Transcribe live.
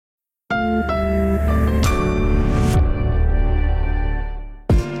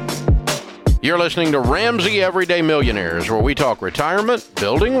You're listening to Ramsey Everyday Millionaires, where we talk retirement,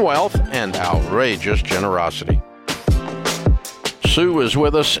 building wealth, and outrageous generosity. Sue is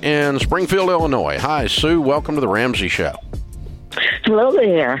with us in Springfield, Illinois. Hi, Sue. Welcome to the Ramsey Show. Hello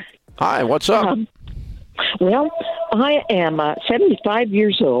there. Hi, what's up? Well, I am 75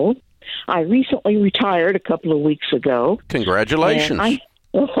 years old. I recently retired a couple of weeks ago. Congratulations.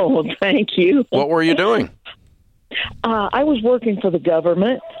 Oh, thank you. What were you doing? I was working for the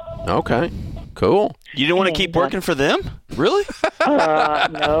government. Okay, cool. You didn't want to keep working for them? Really?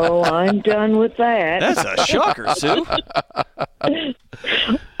 No, I'm done with that. That's a shocker, Sue.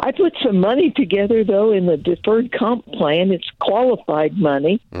 I put some money together, though, in the deferred comp plan. It's qualified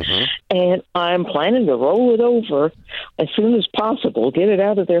money, and I'm planning to roll it over as soon as possible, get it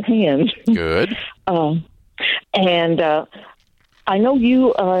out of their hands. Good. And I know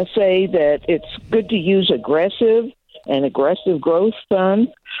you say that it's good to use aggressive growth fund,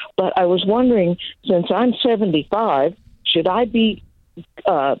 but I was wondering, since I'm 75, should I be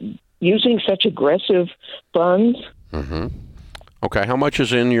using such aggressive funds? Okay, how much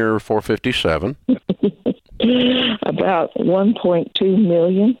is in your 457? About $1.2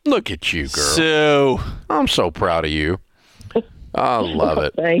 million. Look at you, girl. Sue. I'm so proud of you. I love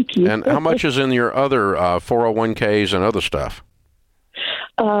it. Thank you. And how much is in your other 401ks and other stuff?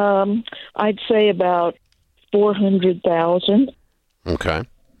 I'd say about $400,000. Okay.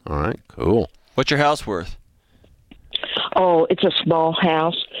 All right. Cool. What's your house worth? Oh, it's a small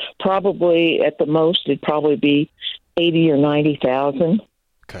house. Probably at the most, it'd probably be 80 or 90,000.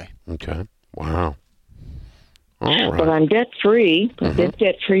 Okay. Okay. Wow. All right. But I'm debt free. I've been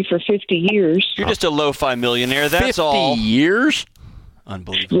debt free for 50 years. You're just a lo-fi millionaire. That's 50 all. years?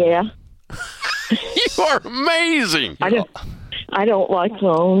 Unbelievable. Yeah. You are amazing. I don't like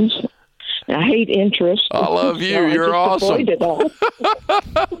loans. I hate interest. I love you. So I You're just awesome. avoid it all.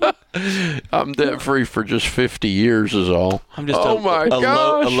 I'm debt free for just 50 years is all. I'm just oh my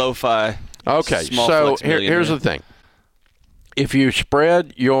gosh. a lo-fi. Okay, small so flex millionaire. here's the thing. If you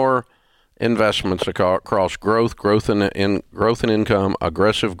spread your investments across growth and income,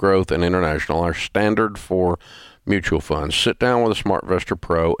 aggressive growth, and international are standard for mutual funds, sit down with a SmartVestor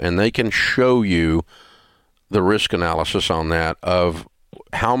Pro, and they can show you the risk analysis on that of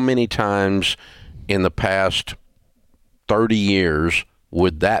how many times in the past 30 years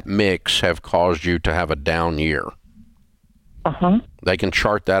would that mix have caused you to have a down year. They can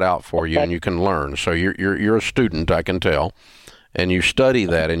chart that out for you, and you can learn. So you're a student, I can tell, and you study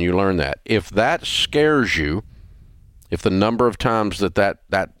that and you learn that. If that scares you, if the number of times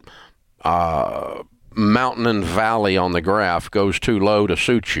that mountain and valley on the graph goes too low to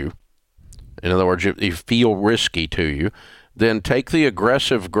suit you, in other words, you feel risky to you, then take the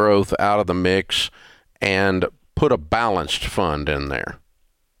aggressive growth out of the mix and put a balanced fund in there.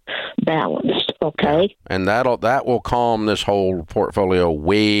 Balanced, okay. And that will calm this whole portfolio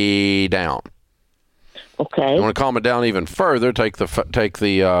way down. Okay. You want to calm it down even further? Take the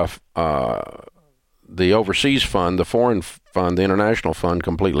overseas fund, the foreign fund, the international fund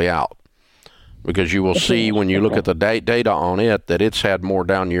completely out, because you will see when you look at the data on it that it's had more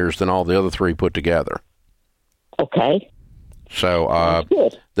down years than all the other three put together. Okay. So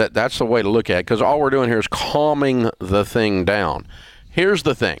that's the way to look at it, because all we're doing here is calming the thing down. Here's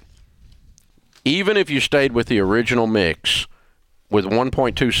the thing. Even if you stayed with the original mix with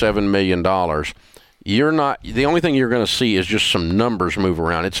 $1.27 million, you're not, the only thing you're going to see is just some numbers move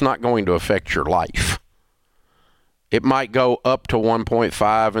around. It's not going to affect your life. It might go up to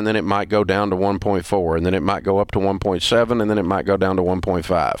 1.5, and then it might go down to 1.4, and then it might go up to 1.7, and then it might go down to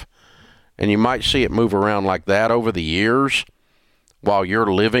 1.5. And you might see it move around like that over the years while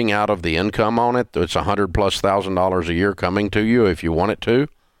you're living out of the income on it. It's $100,000+ a year coming to you if you want it to.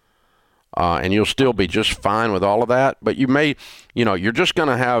 And you'll still be just fine with all of that. But you may, you're just going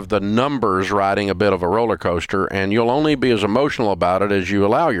to have the numbers riding a bit of a roller coaster, and you'll only be as emotional about it as you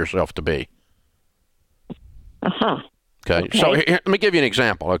allow yourself to be. Okay. So here, let me give you an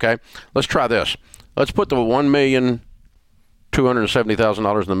example, okay? Let's try this. Let's put the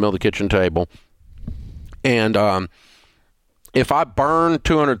 $1,270,000 in the middle of the kitchen table. And if I burn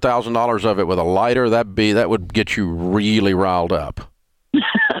 $200,000 of it with a lighter, that would get you really riled up.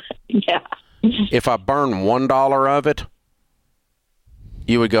 Yeah. If I burn $1 of it,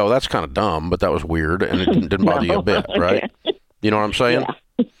 you would go, that's kind of dumb, but that was weird, and it didn't bother you a bit, right? You know what I'm saying?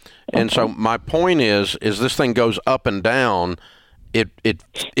 Yeah. And so my point is this thing goes up and down.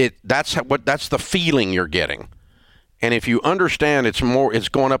 That's the feeling you're getting. And if you understand it's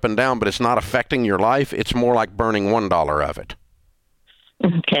going up and down, but it's not affecting your life, it's more like burning $1 of it.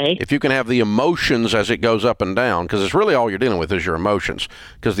 Okay. If you can have the emotions as it goes up and down, because it's really all you're dealing with is your emotions,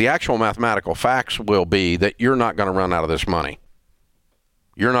 because the actual mathematical facts will be that you're not going to run out of this money.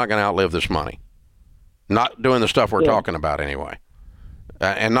 You're not going to outlive this money. Not doing the stuff we're talking about anyway.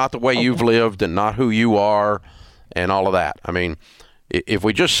 And not the way you've lived and not who you are and all of that. I mean, if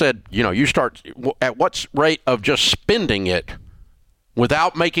we just said, you start at what rate of just spending it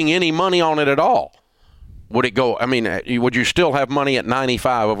without making any money on it at all, would it go? I mean, would you still have money at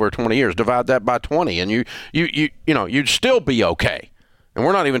 95 over 20 years? Divide that by 20, and you'd still be okay. And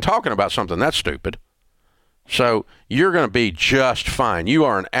we're not even talking about something that's stupid. So you're going to be just fine. You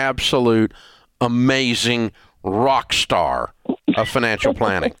are an absolute amazing rock star of financial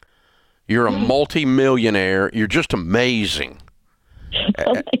planning. You're a multi-millionaire. You're just amazing.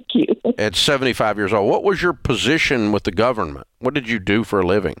 Oh, thank you. At 75 years old, what was your position with the government? What did you do for a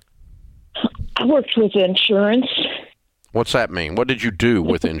living? I worked with insurance. What's that mean? What did you do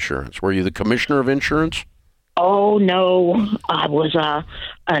with insurance? Were you the commissioner of insurance? Oh, no. I was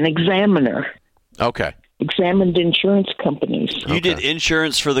an examiner. Okay. Examined insurance companies. You did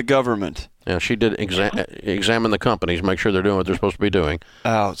insurance for the government. Yeah, she did examine the companies, make sure they're doing what they're supposed to be doing.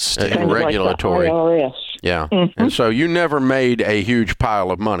 Outstanding. Kind of Regulatory. like the IRS. Yeah. Mm-hmm. And so you never made a huge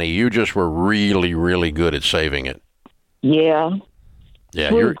pile of money. You just were really, really good at saving it. Yeah. Yeah.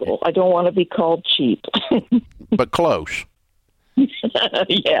 Frugal. I don't want to be called cheap. But close.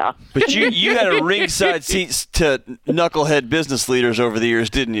 Yeah. But you had a ringside seat to knucklehead business leaders over the years,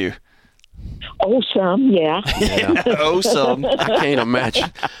 didn't you? Oh, some, yeah. Oh, some. I can't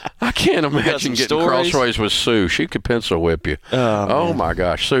imagine getting crossways with Sue. She could pencil whip you. Oh my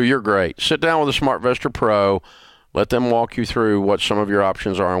gosh. Sue, you're great. Sit down with a SmartVestor Pro. Let them walk you through what some of your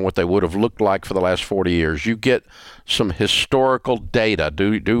options are and what they would have looked like for the last 40 years. You get some historical data.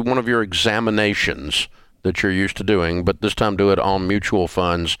 Do one of your examinations that you're used to doing, but this time do it on mutual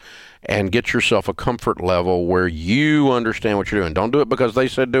funds and get yourself a comfort level where you understand what you're doing. Don't do it because they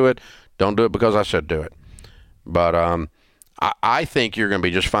said do it. Don't do it because I said do it. But I think you're going to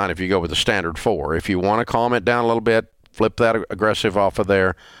be just fine if you go with the standard 4. If you want to calm it down a little bit, flip that aggressive off of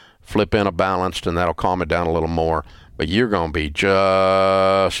there, flip in a balanced, and that'll calm it down a little more. But you're going to be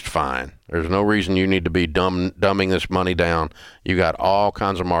just fine. There's no reason you need to be dumbing this money down. You got all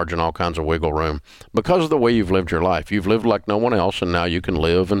kinds of margin, all kinds of wiggle room because of the way you've lived your life. You've lived like no one else, and now you can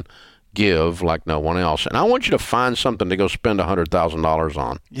live and give like no one else. And I want you to find something to go spend $100,000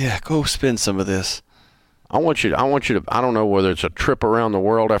 on. Yeah, go spend some of this. I want you to, I don't know whether it's a trip around the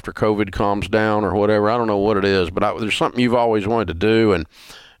world after COVID calms down or whatever. I don't know what it is, but there's something you've always wanted to do.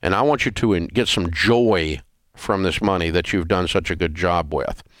 And I want you to get some joy from this money that you've done such a good job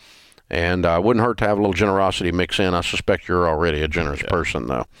with. And it wouldn't hurt to have a little generosity mix in. I suspect you're already a generous person,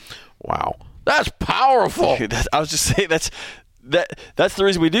 though. Wow. That's powerful. I was just saying that's the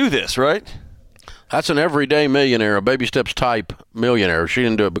reason we do this, right? That's an everyday millionaire, a Baby Steps type millionaire. She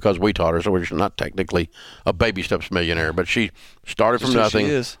didn't do it because we taught her, so she's not technically a Baby Steps millionaire. But she started from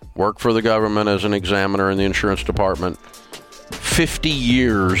nothing, worked for the government as an examiner in the insurance department, 50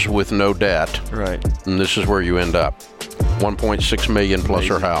 years with no debt. Right. And this is where you end up. $1.6 million plus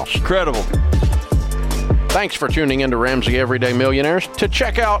her house. Incredible. Thanks for tuning in to Ramsey Everyday Millionaires. To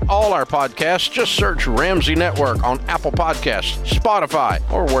check out all our podcasts, just search Ramsey Network on Apple Podcasts, Spotify,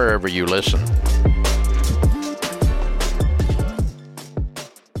 or wherever you listen.